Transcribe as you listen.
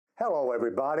Hello,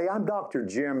 everybody. I'm Dr.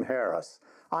 Jim Harris.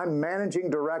 I'm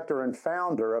Managing Director and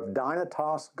founder of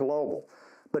Dynatos Global.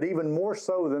 But even more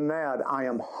so than that, I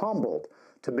am humbled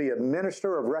to be a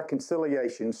minister of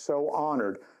reconciliation, so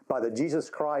honored by the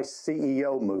Jesus Christ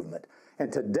CEO movement.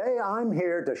 And today I'm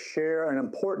here to share an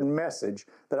important message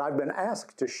that I've been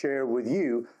asked to share with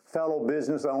you, fellow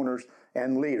business owners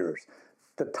and leaders.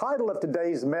 The title of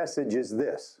today's message is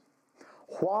this: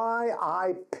 Why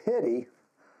I Pity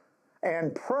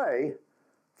and Pray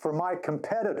for My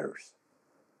Competitors.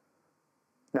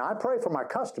 Now, I pray for my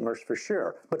customers for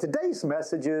sure, but today's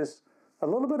message is a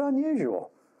little bit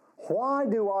unusual. Why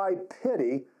do I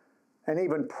pity and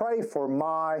even pray for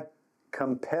my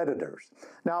competitors?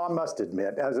 Now, I must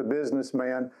admit, as a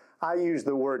businessman, I use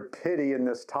the word pity in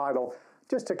this title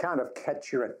just to kind of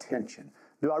catch your attention.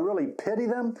 Do I really pity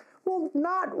them? Well,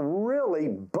 not really,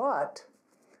 but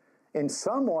in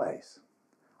some ways,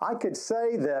 I could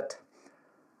say that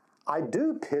I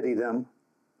do pity them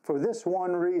for this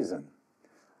one reason,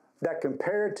 that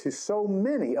compared to so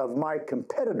many of my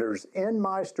competitors in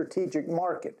my strategic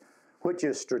market, which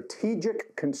is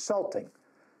strategic consulting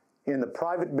in the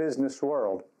private business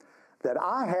world, that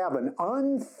I have an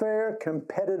unfair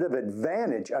competitive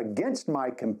advantage against my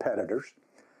competitors.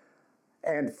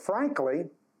 And frankly,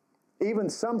 even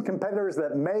some competitors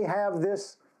that may have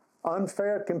this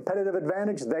unfair competitive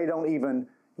advantage, they don't even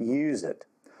use it.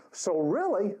 So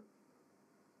really,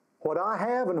 what I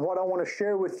have and what I want to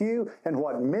share with you and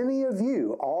what many of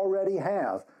you already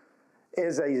have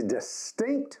is a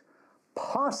distinct,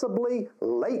 possibly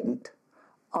latent,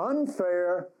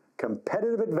 unfair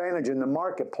competitive advantage in the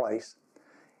marketplace.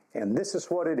 And this is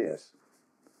what it is: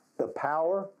 the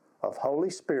power of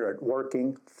Holy Spirit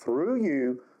working through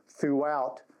you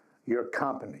throughout your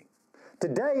company.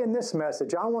 Today in this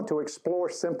message, I want to explore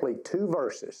simply two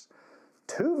verses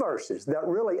that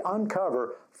really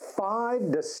uncover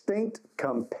 5 distinct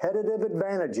competitive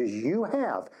advantages you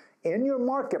have in your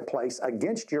marketplace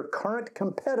against your current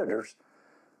competitors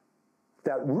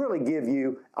that really give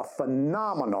you a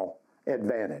phenomenal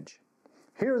advantage.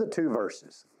 Here are the 2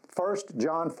 verses. First,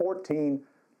 John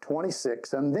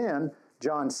 14:26, and then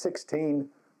John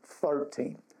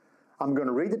 16:13. I'm going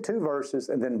to read the 2 verses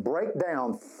and then break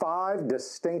down 5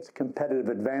 distinct competitive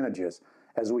advantages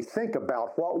as we think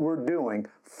about what we're doing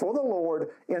for the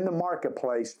Lord in the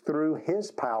marketplace through His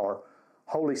power,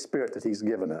 Holy Spirit that He's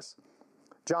given us.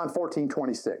 John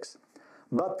 14:26.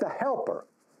 But the Helper,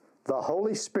 the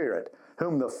Holy Spirit,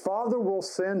 whom the Father will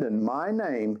send in my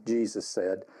name, Jesus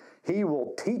said, He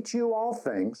will teach you all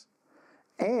things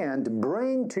and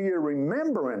bring to your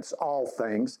remembrance all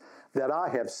things that I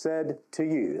have said to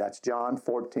you. That's John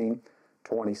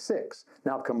 14:26.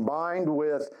 Now, combined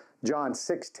with John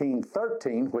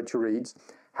 16:13, which reads,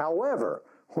 However,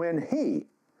 when He,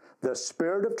 the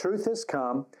Spirit of truth, has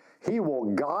come, He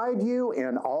will guide you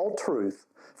in all truth,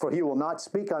 for He will not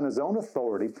speak on His own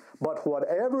authority, but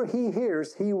whatever He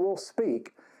hears, He will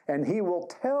speak, and He will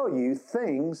tell you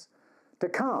things to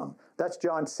come. That's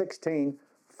John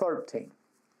 16:13.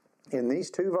 In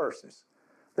these 2 verses,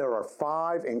 there are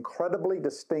 5 incredibly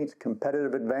distinct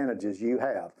competitive advantages you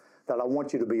have that I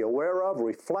want you to be aware of,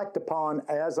 reflect upon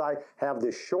as I have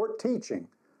this short teaching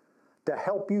to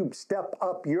help you step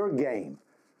up your game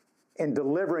in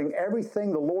delivering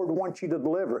everything the Lord wants you to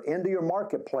deliver into your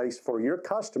marketplace for your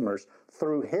customers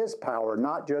through His power,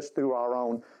 not just through our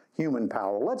own human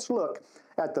power. Let's look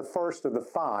at the first of the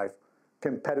 5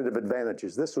 competitive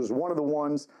advantages. This was one of the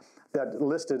ones that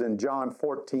listed in John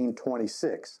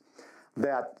 14:26.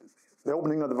 That the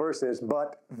opening of the verse is,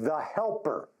 but the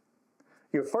Helper.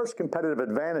 Your first competitive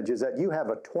advantage is that you have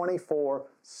a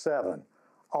 24/7,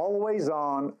 always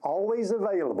on, always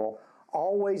available,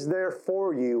 always there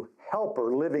for you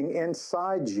helper living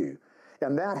inside you.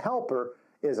 And that helper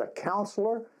is a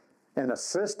counselor, an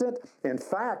assistant. In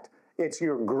fact, it's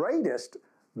your greatest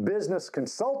business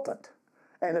consultant.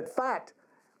 And in fact,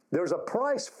 there's a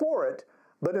price for it,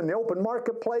 but in the open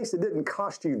marketplace, it didn't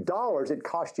cost you dollars, it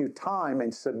cost you time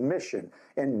and submission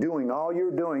and doing all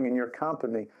you're doing in your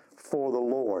company for the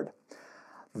Lord.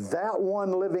 That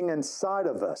one living inside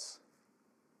of us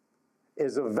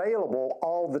is available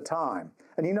all the time.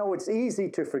 And you know, it's easy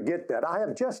to forget that. I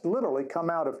have just literally come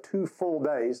out of 2 full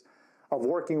days of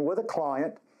working with a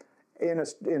client in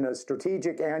a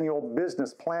strategic annual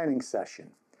business planning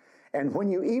session. And when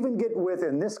you even get with,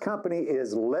 and this company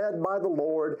is led by the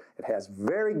Lord, it has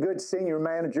very good senior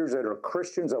managers that are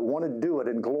Christians that want to do it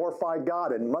and glorify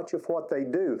God in much of what they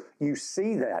do. You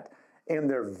see that in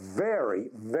their very,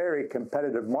 very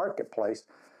competitive marketplace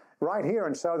right here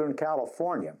in Southern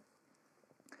California.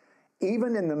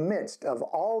 even in the midst of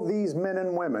all these men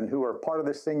and women who are part of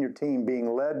the senior team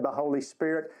being led by Holy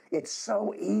Spirit, it's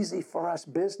so easy for us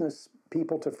business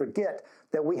people to forget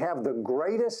that we have the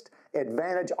greatest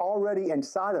advantage already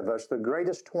inside of us, the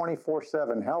greatest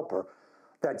 24/7 helper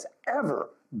that's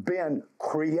ever been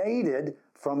created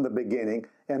from the beginning,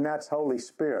 and that's Holy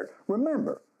Spirit.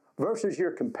 Remember, versus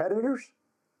your competitors,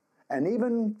 and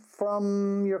even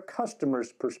from your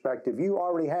customer's perspective, you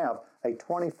already have a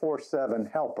 24/7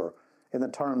 helper in the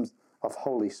terms of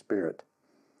Holy Spirit.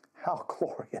 How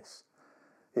glorious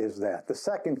is that? The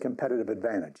second competitive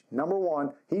advantage. Number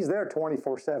one, He's there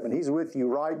 24/7. He's with you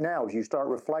right now as you start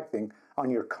reflecting on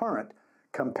your current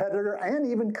competitor and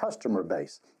even customer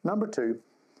base. Number two,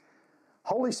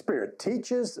 Holy Spirit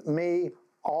teaches me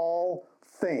all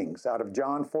things, out of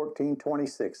John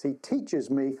 14:26. He teaches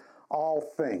me all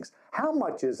things. How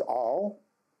much is all?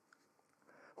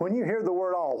 When you hear the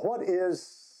word all, what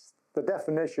is the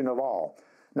definition of all?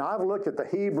 Now, I've looked at the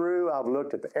Hebrew, I've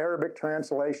looked at the Arabic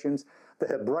translations, the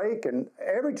Hebraic, and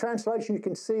every translation you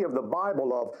can see of the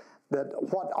Bible of that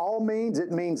what all means,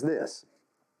 it means this.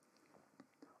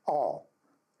 All.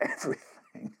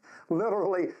 Everything.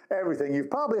 Literally everything. You've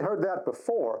probably heard that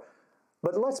before,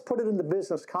 but let's put it in the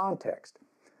business context.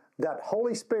 That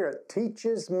Holy Spirit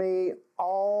teaches me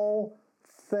all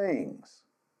things.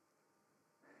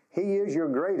 He is your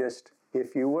greatest,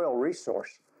 if you will,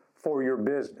 resource for your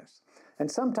business. And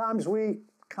sometimes we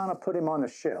kind of put Him on the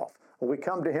shelf. We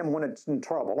come to Him when it's in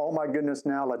trouble. Oh my goodness,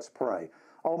 now let's pray.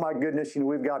 Oh my goodness,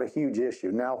 we've got a huge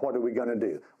issue. Now what are we going to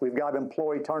do? We've got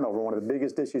employee turnover, one of the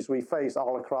biggest issues we face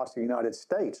all across the United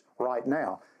States right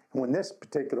now, when this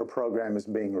particular program is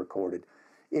being recorded,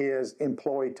 is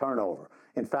employee turnover.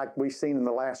 In fact, we've seen in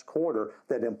the last quarter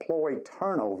that employee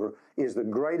turnover is the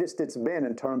greatest it's been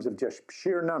in terms of just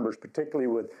sheer numbers, particularly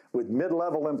with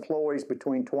mid-level employees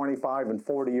between 25 and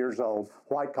 40 years old,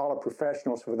 white-collar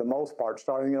professionals for the most part,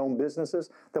 starting their own businesses,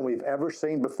 than we've ever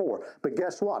seen before. But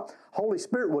guess what? Holy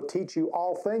Spirit will teach you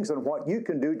all things and what you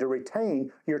can do to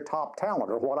retain your top talent,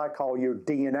 or what I call your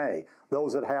DNA,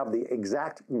 those that have the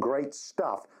exact great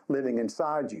stuff living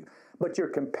inside you. But your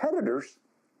competitors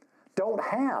don't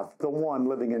have the one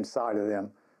living inside of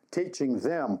them, teaching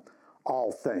them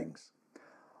all things.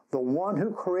 The one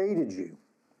who created you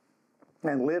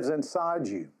and lives inside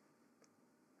you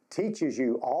teaches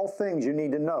you all things you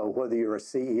need to know, whether you're a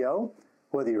CEO,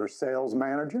 whether you're a sales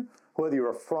manager, whether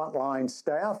you're a frontline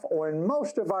staff, or in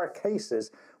most of our cases,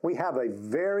 we have a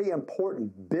very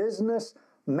important business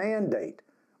mandate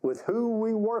with who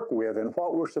we work with and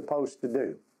what we're supposed to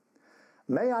do.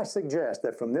 May I suggest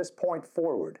that from this point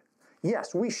forward,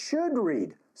 yes, we should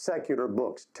read secular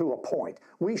books to a point.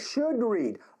 We should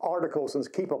read articles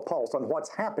and keep a pulse on what's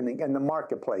happening in the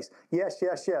marketplace. Yes,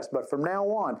 yes, yes. But from now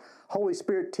on, Holy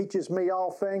Spirit teaches me all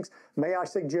things. May I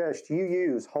suggest you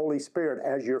use Holy Spirit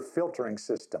as your filtering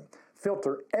system.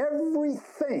 Filter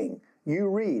everything you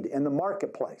read in the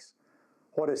marketplace.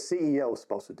 What a CEO is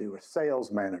supposed to do, a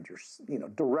sales manager,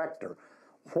 director,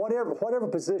 whatever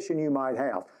position you might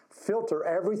have. Filter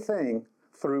everything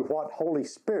through what Holy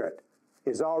Spirit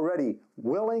is already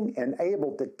willing and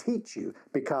able to teach you,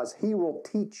 because He will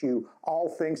teach you all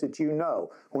things that you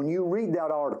know. When you read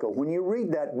that article, when you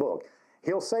read that book,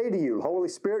 He'll say to you, Holy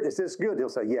Spirit, is this good? He'll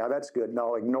say, yeah, that's good.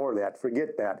 No, ignore that.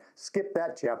 Forget that. Skip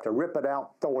that chapter. Rip it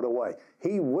out. Throw it away.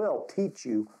 He will teach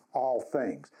you all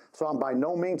things. So I'm by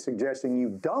no means suggesting you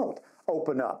don't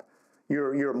open up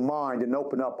your mind and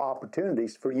open up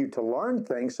opportunities for you to learn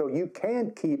things so you can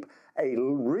keep a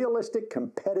realistic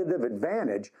competitive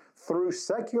advantage through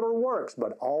secular works,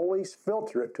 but always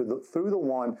filter it through the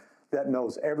one that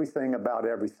knows everything about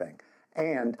everything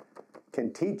and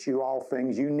can teach you all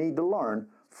things you need to learn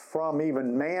from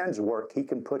even man's work. He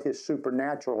can put His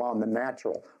supernatural on the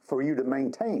natural for you to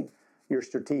maintain your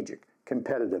strategic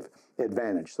competitive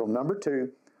advantage. So number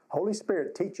two, Holy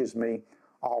Spirit teaches me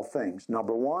all things.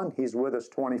 Number one, He's with us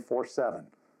 24/7.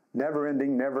 Never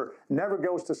ending, never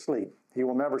goes to sleep. He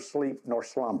will never sleep nor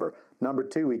slumber. Number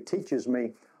two, He teaches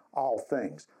me all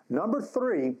things. Number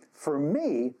three, for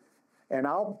me, and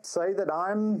I'll say that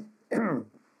I'm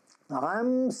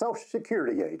Social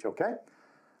Security age, okay?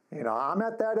 I'm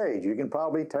at that age. You can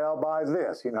probably tell by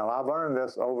this. I've earned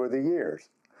this over the years,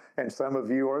 and some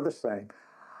of you are the same.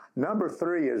 Number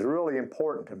three is really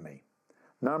important to me.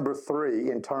 Number three,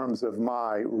 in terms of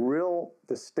my real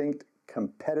distinct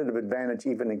competitive advantage,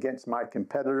 even against my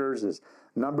competitors, is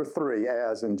number three,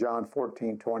 as in John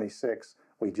 14:26,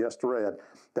 we just read,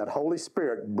 that Holy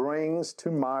Spirit brings to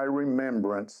my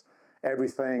remembrance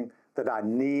everything that I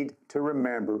need to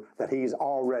remember that He's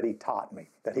already taught me,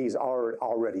 that He's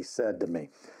already said to me.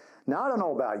 Now, I don't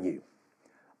know about you,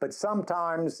 But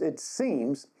sometimes it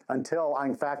seems, until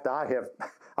in fact I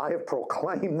have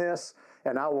proclaimed this,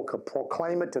 and I will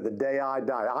proclaim it to the day I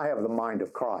die. I have the mind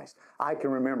of Christ. I can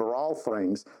remember all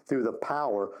things through the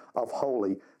power of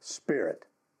Holy Spirit.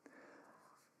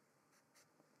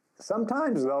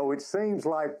 Sometimes, though, it seems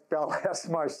like I'll ask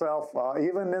myself,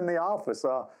 even in the office,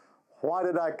 why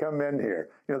did I come in here?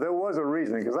 There was a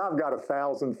reason, because I've got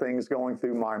 1,000 things going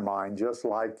through my mind, just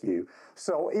like you.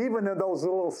 So even in those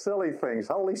little silly things,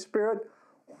 Holy Spirit,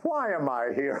 why am I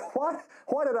here?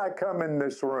 Why did I come in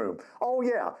this room? Oh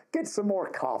yeah, get some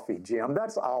more coffee, Jim.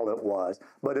 That's all it was.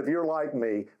 But if you're like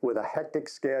me, with a hectic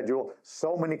schedule,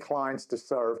 so many clients to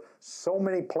serve, so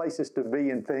many places to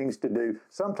be and things to do,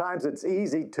 sometimes it's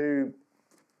easy to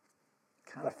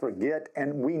kind of forget,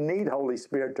 and we need Holy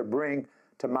Spirit to bring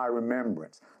to my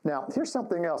remembrance. Now, here's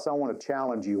something else I want to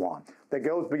challenge you on that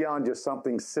goes beyond just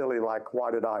something silly like, why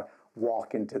did I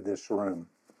walk into this room?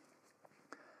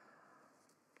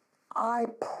 I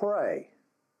pray,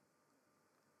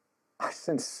 I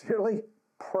sincerely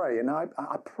pray, and I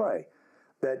pray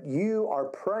that you are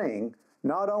praying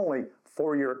not only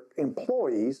for your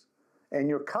employees and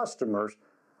your customers,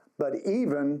 but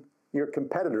even your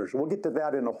competitors. We'll get to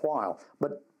that in a while.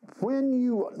 But when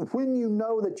you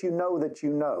know that you know that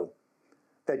you know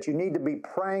that you need to be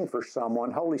praying for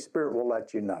someone, Holy Spirit will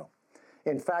let you know.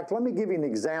 In fact, let me give you an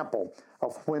example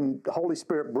of when the Holy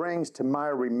Spirit brings to my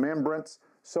remembrance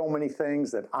so many things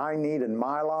that I need in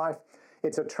my life.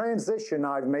 It's a transition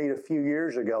I've made a few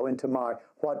years ago into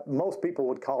what most people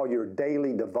would call your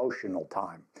daily devotional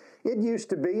time. It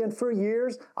used to be, and for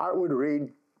years, I would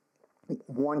read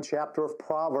one chapter of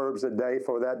Proverbs a day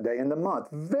for that day in the month.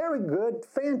 Very good,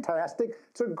 fantastic.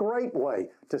 It's a great way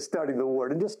to study the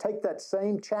Word, and just take that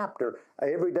same chapter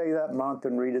every day that month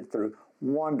and read it through.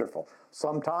 Wonderful.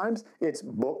 Sometimes it's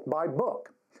book by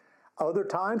book. Other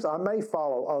times I may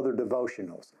follow other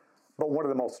devotionals. But one of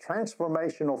the most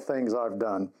transformational things I've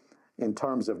done in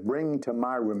terms of bringing to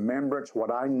my remembrance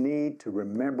what I need to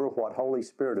remember what Holy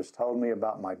Spirit has told me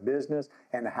about my business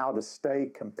and how to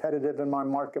stay competitive in my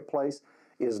marketplace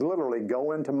is literally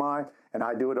go into and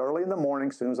I do it early in the morning,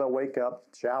 as soon as I wake up,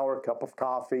 shower, a cup of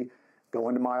coffee, go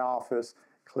into my office,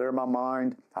 clear my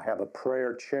mind. I have a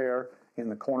prayer chair in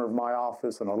the corner of my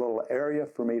office and a little area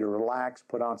for me to relax,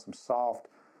 put on some soft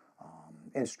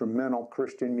instrumental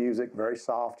Christian music, very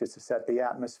soft, just to set the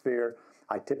atmosphere.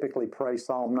 I typically pray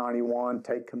Psalm 91,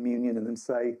 take communion, and then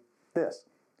say this: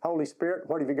 Holy Spirit,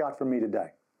 what have you got for me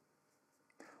today?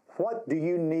 What do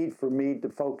you need for me to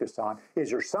focus on? Is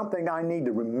there something I need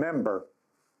to remember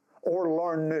or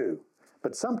learn new?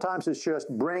 But sometimes it's just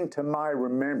bring to my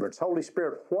remembrance. Holy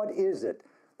Spirit, what is it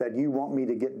that you want me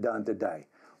to get done today?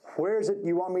 Where is it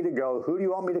you want me to go? Who do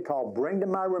you want me to call? Bring to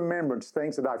my remembrance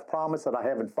things that I've promised that I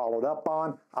haven't followed up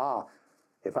on.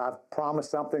 If I've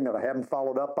promised something that I haven't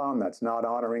followed up on, that's not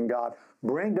honoring God.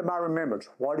 Bring to my remembrance,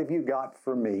 what have you got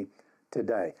for me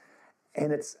today?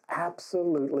 And it's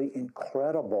absolutely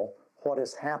incredible what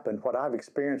has happened, what I've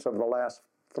experienced over the last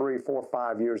 3, 4,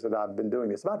 5 years that I've been doing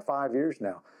this, about 5 years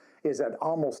now, is that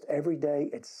almost every day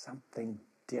it's something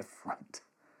different.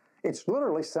 It's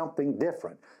literally something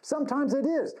different. Sometimes it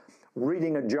is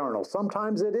reading a journal.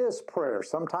 Sometimes it is prayer.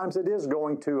 Sometimes it is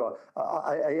going to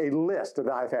a list that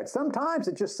I've had. Sometimes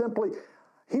it's just simply,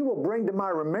 He will bring to my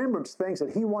remembrance things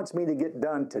that He wants me to get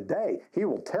done today. He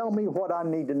will tell me what I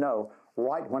need to know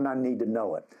right when I need to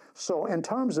know it. So in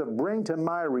terms of bring to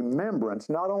my remembrance,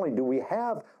 not only do we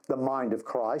have the mind of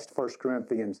Christ, 1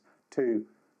 Corinthians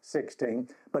 2:16,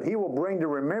 but He will bring to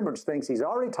remembrance things He's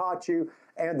already taught you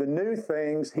and the new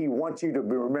things He wants you to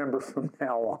remember from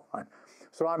now on.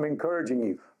 So I'm encouraging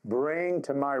you, bring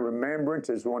to my remembrance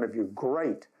as one of your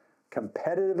great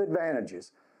competitive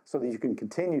advantages so that you can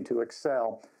continue to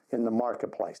excel in the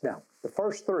marketplace. Now, the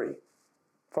first three,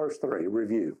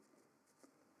 review.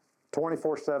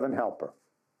 24/7 helper.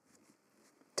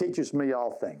 Teaches me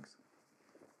all things.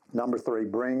 Number 3,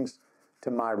 brings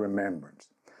to my remembrance.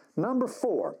 Number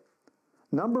four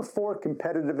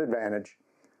competitive advantage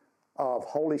of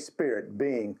Holy Spirit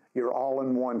being your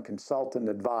all-in-one consultant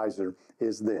advisor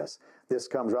is this. This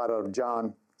comes right out of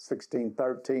John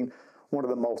 16:13, one of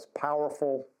the most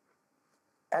powerful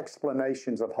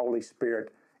explanations of Holy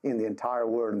Spirit in the entire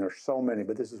Word, and there's so many,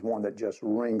 but this is one that just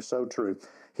rings so true.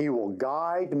 He will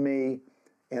guide me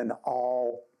in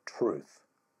all truth.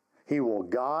 He will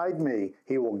guide me,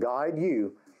 He will guide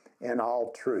you in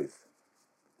all truth.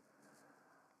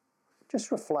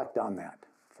 Just reflect on that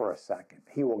for a second.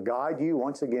 He will guide you,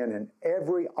 once again, in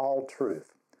every all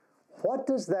truth. What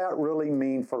does that really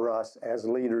mean for us as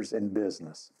leaders in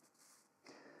business?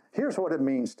 Here's what it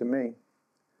means to me.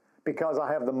 because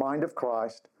I have the mind of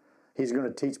Christ. He's going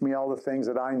to teach me all the things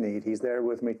that I need. He's there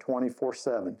with me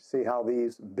 24/7. See how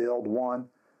these build one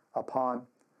upon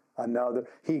another?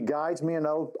 He guides me in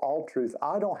all truth.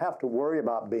 I don't have to worry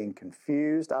about being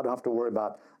confused. I don't have to worry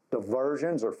about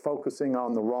diversions or focusing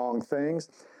on the wrong things.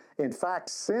 In fact,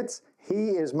 since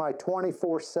He is my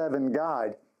 24/7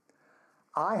 guide,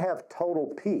 I have total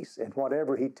peace in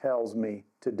whatever He tells me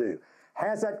to do.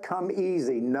 Has that come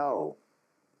easy? No.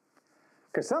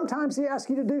 Because sometimes He asks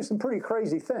you to do some pretty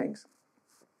crazy things.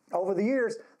 Over the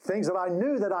years, things that I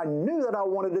knew that I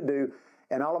wanted to do,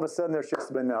 and all of a sudden there's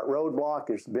just been that roadblock,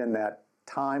 there's been that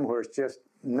time where it's just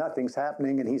nothing's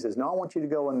happening, and He says, no, I want you to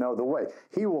go another way.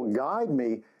 He will guide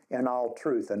me in all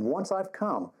truth. And once I've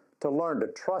come to learn to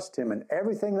trust Him in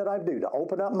everything that I do, to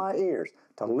open up my ears,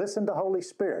 to listen to Holy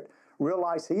Spirit,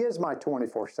 realize He is my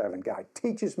 24/7 guide,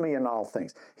 teaches me in all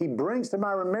things. He brings to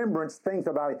my remembrance things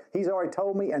that He's already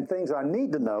told me and things I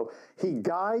need to know. He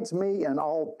guides me in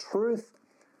all truth.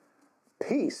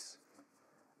 Peace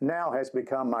now has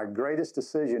become my greatest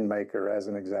decision maker as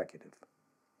an executive.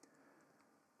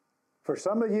 For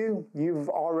some of you, you've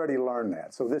already learned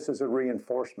that, so this is a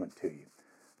reinforcement to you,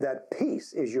 that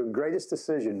peace is your greatest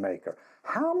decision maker.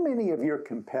 How many of your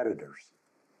competitors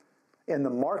in the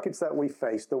markets that we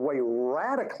face, the way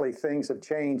radically things have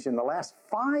changed in the last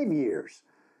 5 years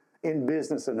in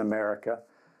business in America,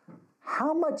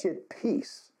 how much at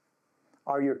peace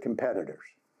are your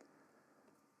competitors?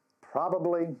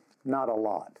 Probably not a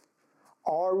lot.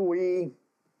 Are we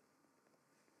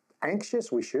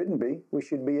anxious? We shouldn't be. We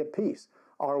should be at peace.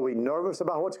 Are we nervous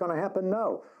about what's going to happen?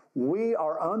 No. We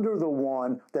are under the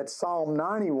one that Psalm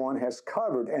 91 has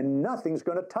covered, and nothing's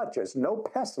going to touch us. No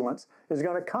pestilence is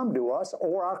going to come to us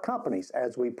or our companies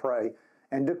as we pray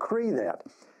and decree that.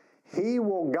 He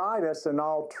will guide us in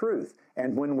all truth.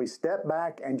 And when we step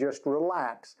back and just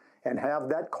relax and have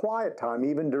that quiet time,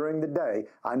 even during the day,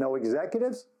 I know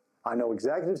executives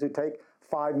who take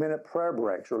 5-minute prayer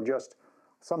breaks, or just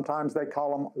sometimes they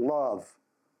call them love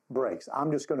breaks. I'm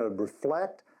just going to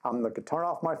reflect. I'm going to turn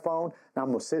off my phone, and I'm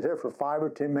going to sit here for 5 or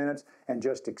 10 minutes and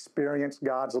just experience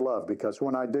God's love, because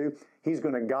when I do, He's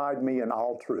going to guide me in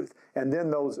all truth. And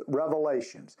then those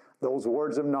revelations, those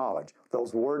words of knowledge,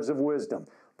 those words of wisdom,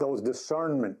 those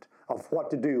discernment of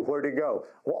what to do, where to go,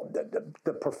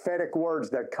 the prophetic words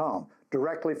that come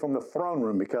directly from the throne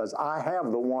room, because I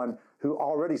have the one who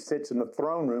already sits in the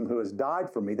throne room, who has died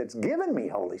for me, that's given me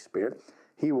Holy Spirit.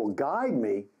 He will guide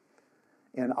me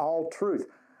in all truth.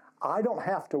 I don't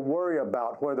have to worry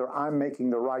about whether I'm making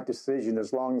the right decision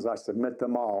as long as I submit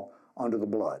them all under the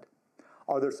blood.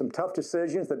 Are there some tough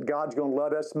decisions that God's going to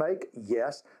let us make?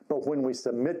 Yes. But when we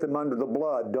submit them under the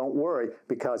blood, don't worry,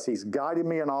 because He's guiding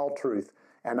me in all truth.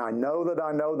 And I know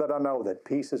that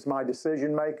peace is my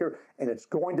decision maker, and it's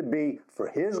going to be for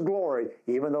His glory,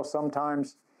 even though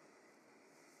sometimes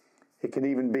it can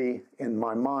even be, in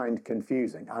my mind,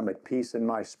 confusing. I'm at peace in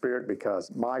my spirit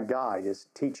because my guide is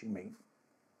teaching me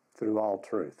through all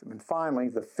truth. And finally,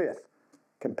 the fifth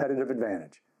competitive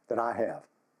advantage that I have,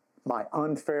 my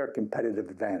unfair competitive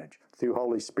advantage through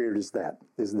Holy Spirit, is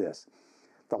this.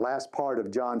 The last part of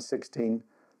John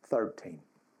 16:13.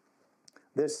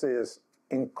 This is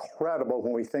incredible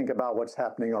when we think about what's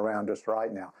happening around us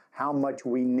right now, how much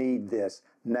we need this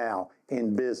now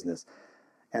in business.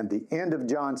 And the end of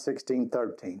John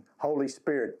 16:13, Holy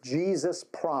Spirit, Jesus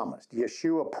promised,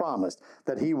 Yeshua promised,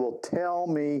 that He will tell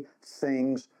me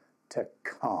things to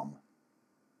come.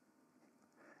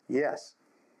 Yes,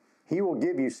 He will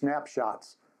give you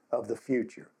snapshots of the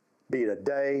future, be it a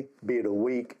day, be it a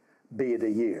week, be it a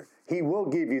year. He will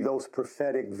give you those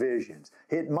prophetic visions.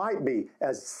 It might be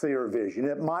a seer vision.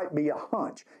 It might be a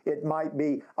hunch. It might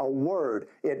be a word.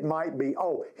 It might be,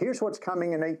 oh, here's what's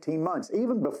coming in 18 months.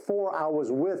 Even before I was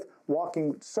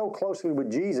walking so closely with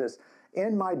Jesus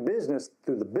in my business,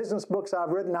 through the business books I've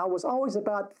written, I was always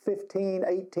about 15,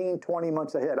 18, 20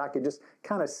 months ahead. I could just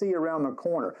kind of see around the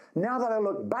corner. Now that I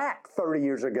look back 30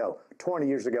 years ago, 20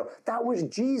 years ago, that was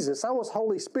Jesus. That was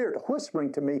Holy Spirit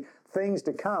whispering to me things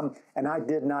to come, and I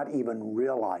did not even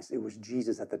realize it was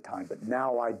Jesus at the time, but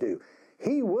now I do.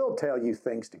 He will tell you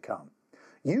things to come.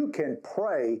 You can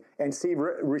pray and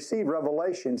receive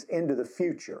revelations into the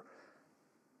future.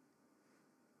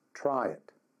 Try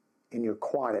it in your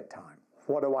quiet time.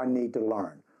 What do I need to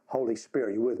learn? Holy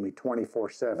Spirit, you're with me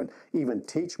 24/7. Even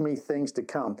teach me things to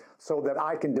come so that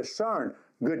I can discern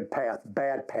good path,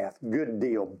 good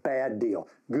deal, bad deal,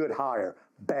 good hire,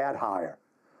 bad hire.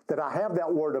 That I have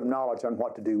that word of knowledge on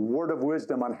what to do, word of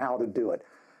wisdom on how to do it.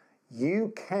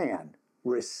 You can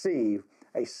receive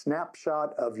a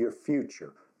snapshot of your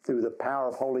future through the power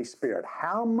of Holy Spirit.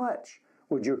 How much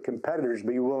would your competitors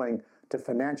be willing to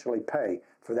financially pay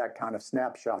for that kind of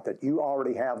snapshot that you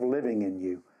already have living in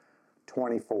you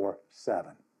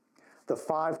 24/7? The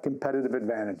 5 competitive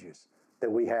advantages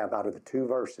that we have out of the 2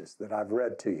 verses that I've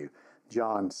read to you,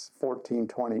 John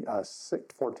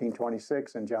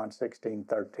 14:26 and John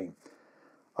 16:13.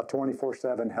 A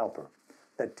 24/7 helper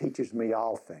that teaches me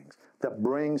all things, that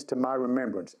brings to my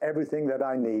remembrance everything that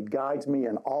I need, guides me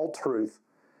in all truth,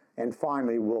 and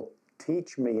finally will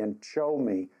teach me and show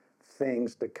me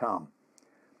things to come.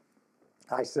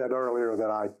 I said earlier that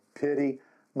I pity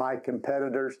my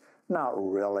competitors. Not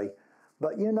really.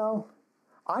 But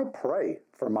I pray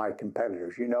for my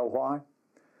competitors. You know why?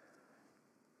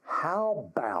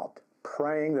 How about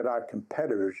praying that our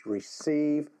competitors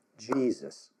receive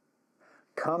Jesus,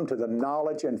 come to the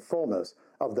knowledge and fullness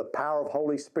of the power of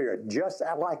Holy Spirit, just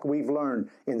like we've learned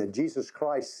in the Jesus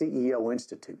Christ CEO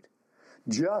Institute,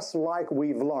 just like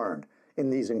we've learned in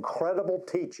these incredible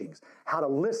teachings, how to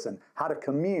listen, how to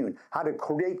commune, how to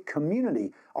create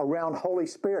community around Holy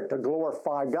Spirit to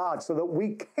glorify God so that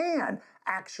we can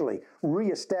actually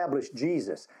reestablish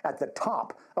Jesus at the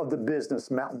top of the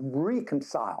business mountain,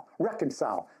 reconcile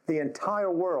the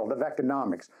entire world of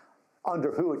economics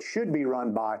under who it should be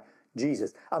run by,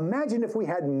 Jesus. Imagine if we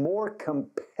had more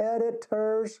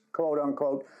competitors, quote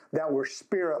unquote, that were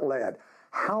Spirit-led.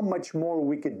 How much more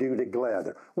we could do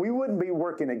together. We wouldn't be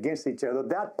working against each other.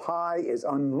 That pie is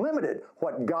unlimited,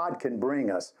 what God can bring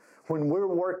us when we're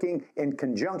working in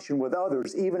conjunction with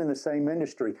others, even in the same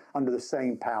industry, under the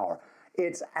same power.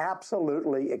 It's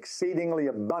absolutely, exceedingly,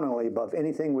 abundantly above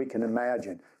anything we can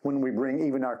imagine when we bring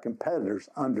even our competitors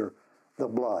under the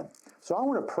blood. So I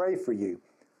want to pray for you.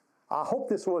 I hope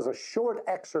this was a short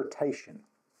exhortation,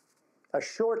 a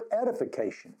short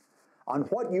edification on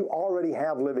what you already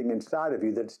have living inside of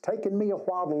you that's taken me a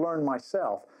while to learn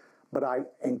myself. But I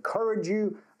encourage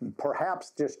you,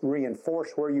 perhaps just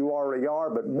reinforce where you already are,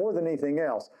 but more than anything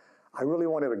else, I really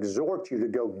want to exhort you to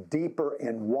go deeper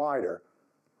and wider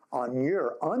on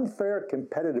your unfair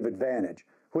competitive advantage,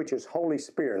 which is Holy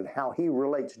Spirit, and how He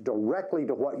relates directly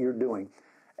to what you're doing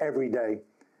every day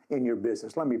in your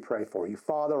business. Let me pray for you.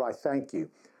 Father, I thank you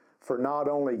for not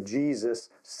only Jesus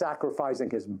sacrificing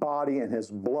His body and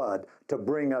His blood to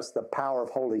bring us the power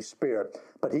of Holy Spirit,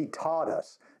 but He taught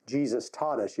us, Jesus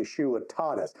taught us, Yeshua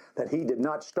taught us, that He did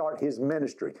not start His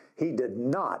ministry. He did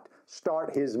not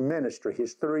start His ministry,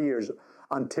 His 3 years,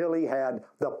 until He had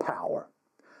the power,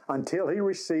 until He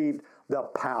received the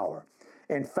power.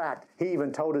 In fact, He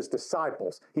even told His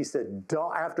disciples, He said,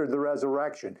 after the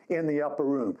resurrection, in the upper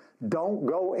room, don't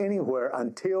go anywhere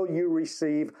until you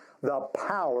receive the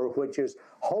power, which is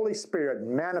Holy Spirit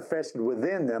manifested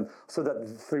within them, so that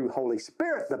through Holy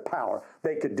Spirit, the power,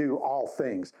 they could do all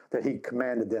things that He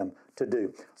commanded them to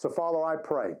do. So, Father, I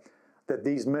pray that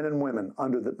these men and women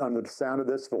under the sound of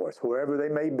this voice, wherever they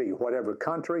may be, whatever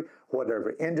country,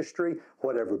 whatever industry,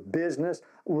 whatever business,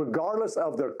 regardless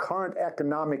of their current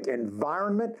economic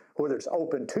environment, whether it's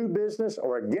open to business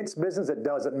or against business, it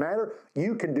doesn't matter.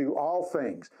 You can do all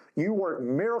things. You work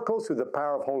miracles through the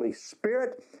power of Holy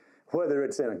Spirit, whether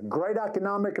it's in a great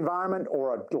economic environment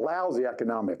or a lousy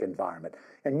economic environment.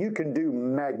 And you can do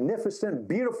magnificent,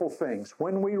 beautiful things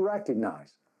when we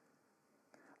recognize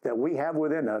that we have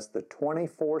within us the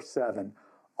 24/7,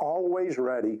 always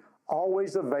ready,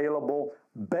 always available,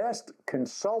 best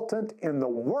consultant in the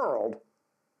world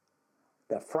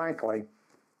that, frankly,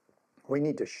 we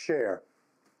need to share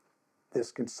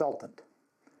this consultant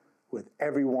with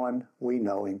everyone we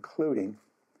know, including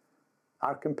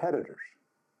our competitors.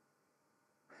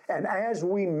 And as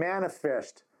we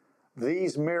manifest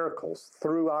these miracles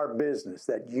through our business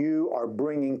that you are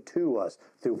bringing to us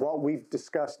through what we've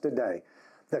discussed today,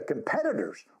 the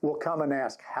competitors will come and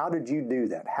ask, how did you do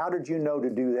that? How did you know to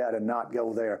do that and not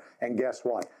go there? And guess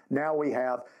what? Now we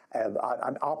have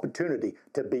an opportunity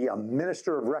to be a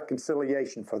minister of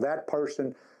reconciliation for that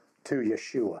person to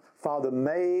Yeshua. Father,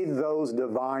 may those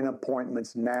divine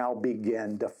appointments now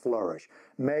begin to flourish.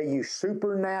 May you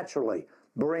supernaturally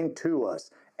bring to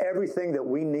us everything that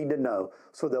we need to know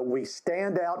so that we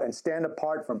stand out and stand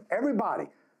apart from everybody.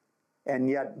 And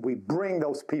yet we bring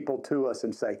those people to us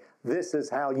and say, this is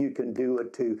how you can do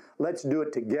it too. Let's do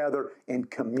it together in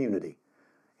community.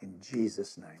 In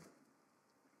Jesus' name.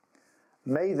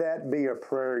 May that be a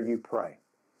prayer you pray.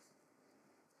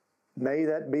 May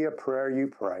that be a prayer you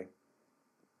pray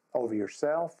over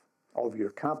yourself, over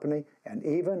your company, and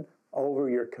even over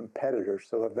your competitors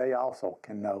so that they also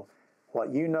can know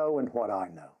what you know and what I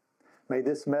know. May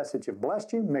this message have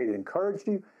blessed you, may it encourage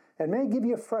you, and may it give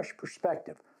you a fresh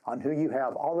perspective on who you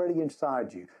have already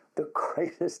inside you, the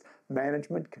greatest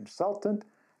management consultant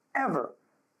ever,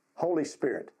 Holy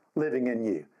Spirit living in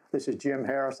you. This is Jim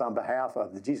Harris on behalf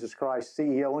of the Jesus Christ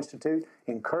CEO Institute,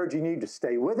 encouraging you to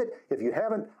stay with it. If you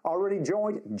haven't already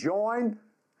joined, join,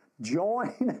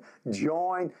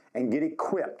 and get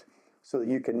equipped so that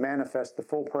you can manifest the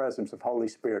full presence of Holy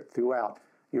Spirit throughout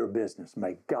your business.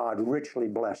 May God richly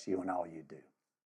bless you in all you do.